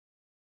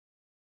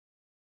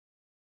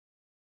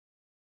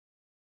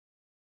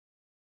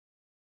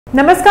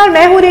नमस्कार,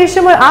 मैं हूं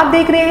रेशम और आप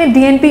देख रहे हैं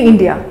DNP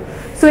India.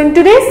 So in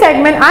today's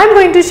segment, I'm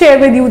going to share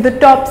with you the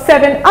top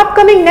 7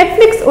 upcoming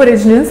Netflix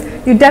originals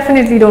you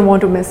definitely don't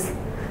want to miss.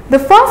 The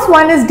first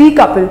one is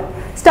Decouple,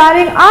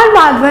 starring R.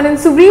 Madhavan and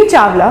Subreen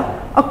Chawla,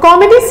 a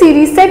comedy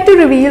series set to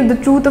reveal the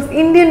truth of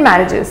Indian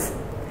marriages.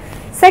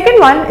 Second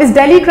one is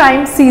Delhi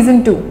Crime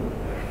Season 2.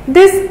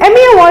 This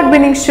Emmy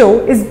Award-winning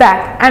show is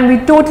back and we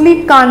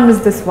totally can't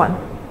miss this one.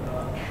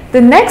 The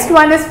next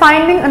one is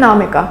Finding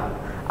Anamika,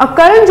 a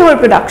Karan Johar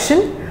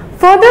production,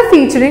 further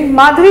featuring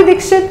Madhuri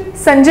Dixit,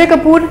 Sanjay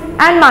Kapoor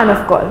and Man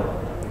of Gaur.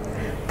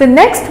 The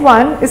next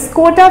one is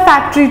Kota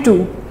Factory 2,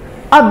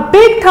 a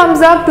big thumbs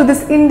up to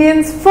this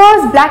Indian's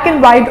first black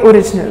and white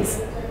originals.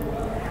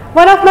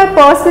 One of my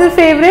personal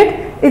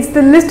favorite is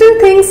the Little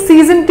Things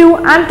Season 2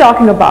 I'm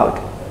talking about.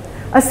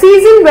 A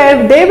season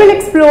where they will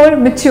explore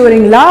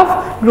maturing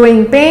love,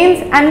 growing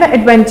pains and the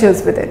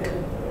adventures with it.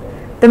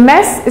 The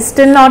mess is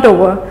still not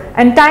over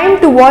and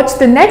time to watch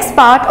the next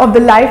part of the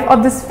life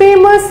of this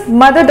famous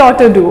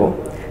mother-daughter duo,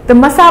 the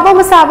Masaba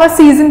Masaba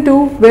Season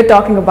 2 we're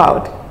talking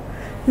about.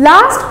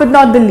 Last but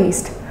not the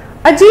least,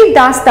 Ajeeb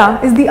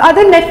Dasta is the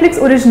other Netflix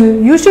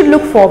original you should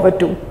look forward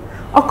to.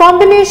 A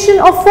combination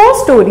of 4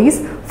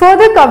 stories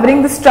further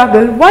covering the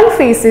struggle one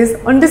faces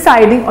on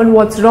deciding on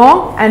what's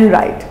wrong and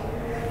right.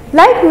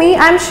 Like me,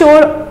 I'm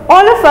sure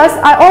all of us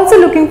are also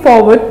looking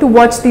forward to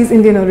watch these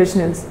Indian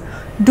originals.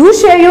 Do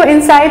share your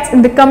insights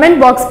in the comment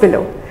box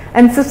below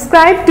and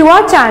subscribe to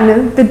our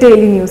channel, The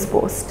Daily News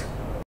Post.